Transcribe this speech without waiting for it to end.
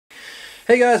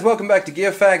Hey guys, welcome back to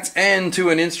Gear Facts and to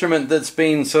an instrument that's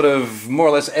been sort of more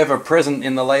or less ever present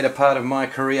in the later part of my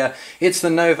career. It's the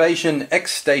Novation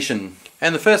X-Station.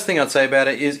 And the first thing I'd say about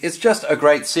it is it's just a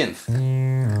great synth.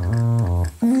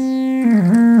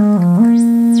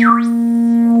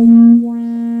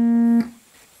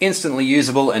 Instantly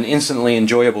usable and instantly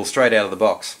enjoyable straight out of the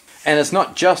box. And it's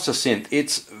not just a synth,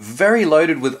 it's very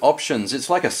loaded with options.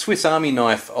 It's like a Swiss Army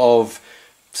knife of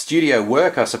studio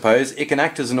work, I suppose. It can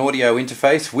act as an audio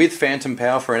interface with phantom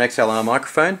power for an XLR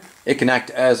microphone. It can act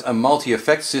as a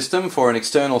multi-effect system for an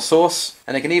external source,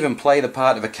 and it can even play the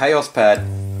part of a Chaos pad,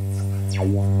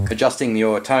 adjusting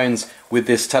your tones with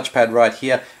this touchpad right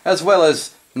here, as well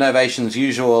as Novation's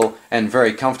usual and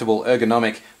very comfortable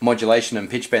ergonomic modulation and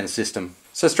pitch bend system.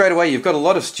 So straight away you've got a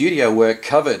lot of studio work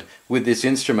covered with this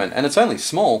instrument, and it's only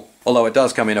small, although it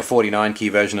does come in a 49 key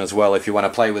version as well if you want to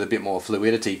play with a bit more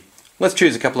fluidity. Let's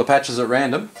choose a couple of patches at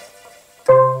random.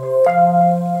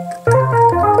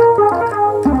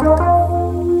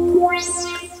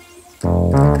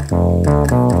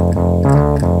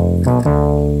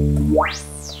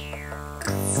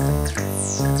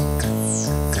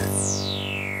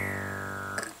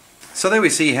 So there we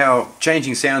see how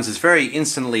changing sounds is very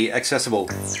instantly accessible.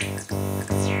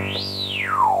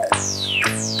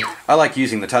 I like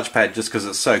using the touchpad just because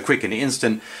it's so quick and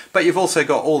instant, but you've also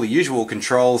got all the usual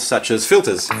controls such as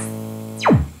filters.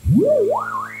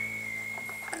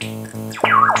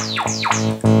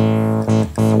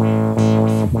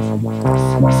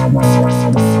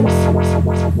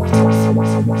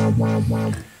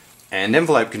 And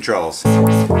envelope controls.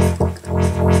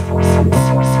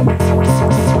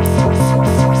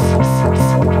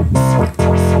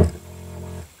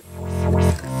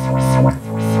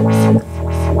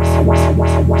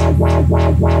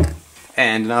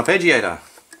 And an arpeggiator.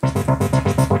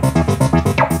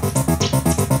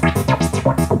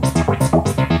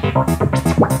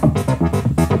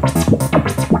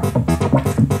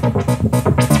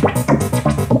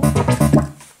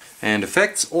 And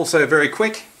effects, also very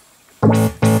quick.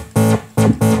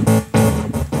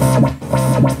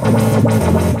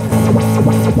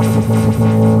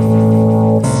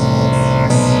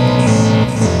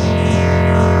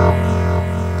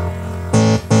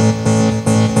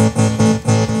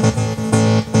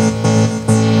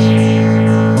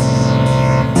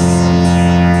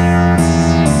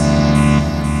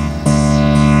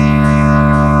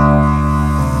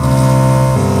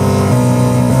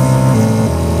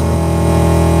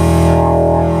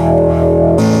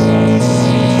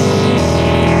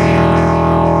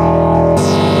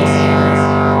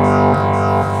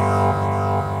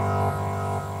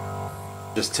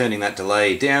 Just turning that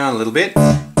delay down a little bit.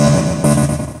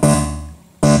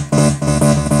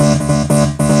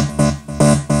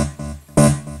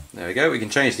 There we go, we can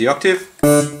change the octave.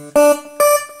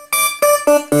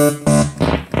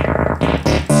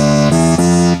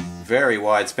 Very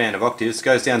wide span of octaves,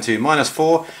 goes down to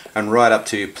 -4 and right up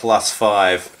to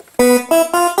 +5.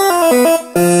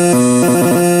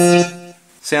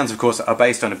 Sounds, of course, are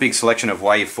based on a big selection of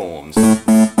waveforms.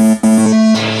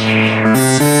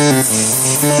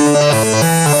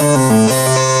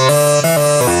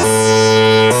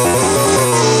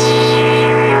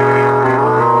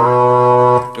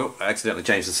 Oh, I accidentally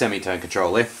changed the semitone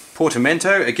control there.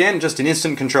 Portamento, again, just an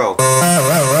instant control.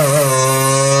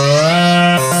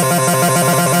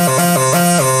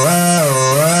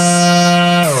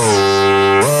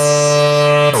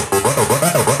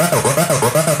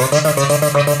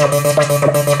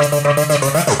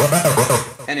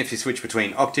 And if you switch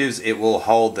between octaves, it will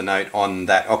hold the note on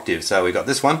that octave. So we got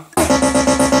this one.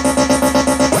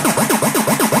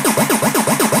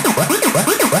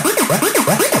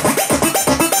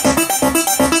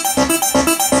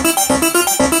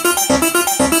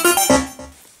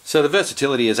 So the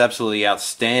versatility is absolutely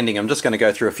outstanding. I'm just going to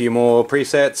go through a few more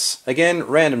presets. Again,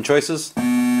 random choices.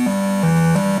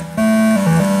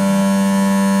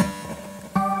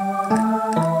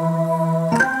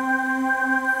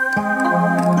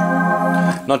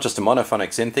 Not just a monophonic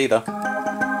synth either.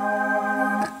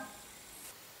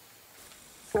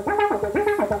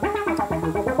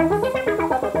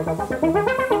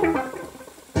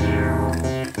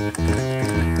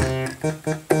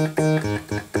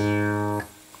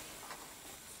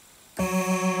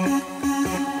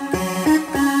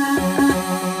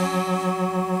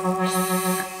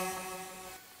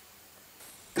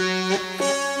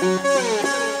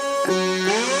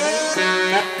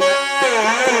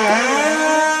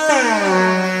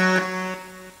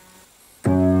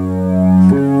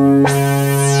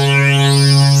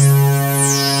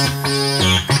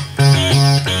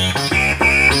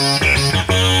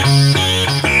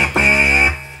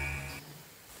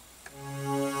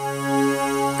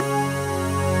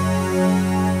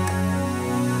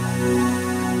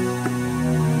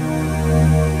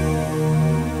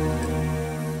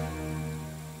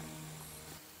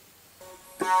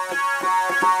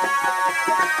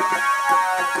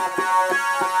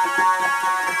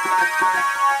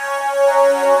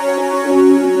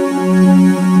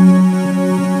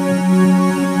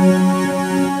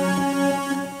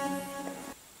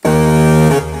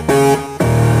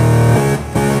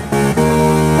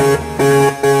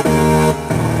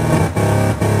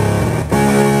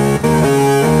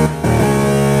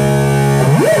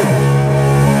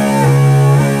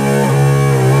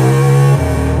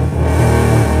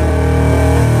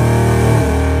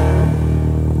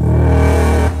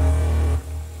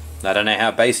 I don't know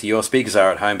how bassy your speakers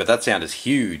are at home, but that sound is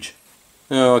huge.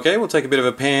 Okay, we'll take a bit of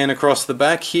a pan across the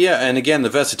back here, and again the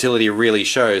versatility really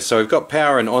shows. So we've got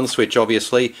power and on switch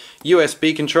obviously,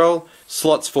 USB control,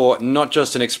 slots for not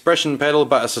just an expression pedal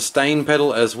but a sustain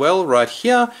pedal as well right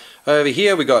here. Over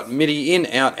here we got MIDI in,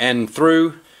 out and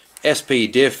through, SP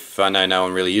diff, I know no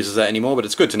one really uses that anymore but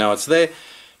it's good to know it's there.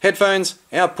 Headphones,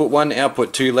 output 1,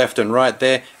 output 2 left and right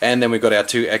there, and then we've got our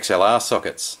 2 XLR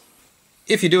sockets.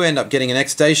 If you do end up getting an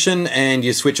X-Station and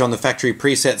you switch on the factory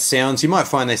preset sounds, you might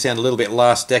find they sound a little bit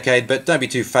last decade, but don't be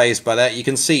too phased by that. You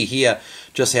can see here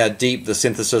just how deep the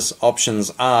synthesis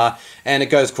options are, and it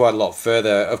goes quite a lot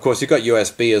further. Of course, you've got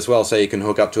USB as well, so you can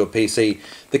hook up to a PC.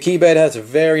 The keyboard has a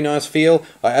very nice feel.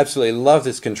 I absolutely love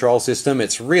this control system.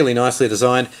 It's really nicely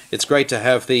designed. It's great to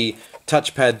have the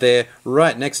touchpad there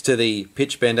right next to the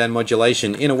pitch bend and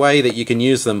modulation in a way that you can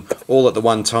use them all at the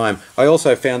one time. I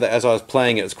also found that as I was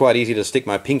playing it was quite easy to stick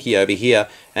my pinky over here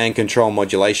and control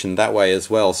modulation that way as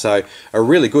well. So a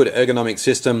really good ergonomic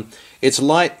system. It's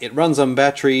light, it runs on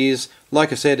batteries.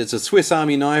 Like I said, it's a Swiss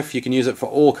Army knife. You can use it for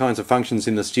all kinds of functions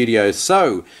in the studio.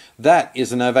 So that is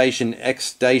the Novation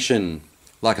X-Station.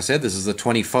 Like I said, this is the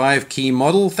 25 key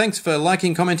model. Thanks for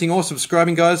liking, commenting or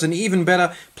subscribing guys, and even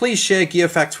better, please share Gear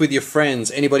Facts with your friends.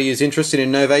 Anybody who's interested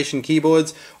in Novation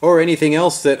keyboards or anything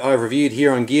else that I've reviewed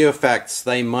here on Gear Facts,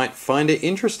 they might find it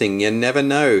interesting. You never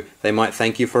know. They might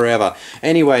thank you forever.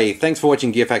 Anyway, thanks for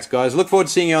watching Gear Facts guys. Look forward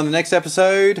to seeing you on the next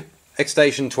episode.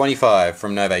 X-Station 25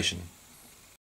 from Novation.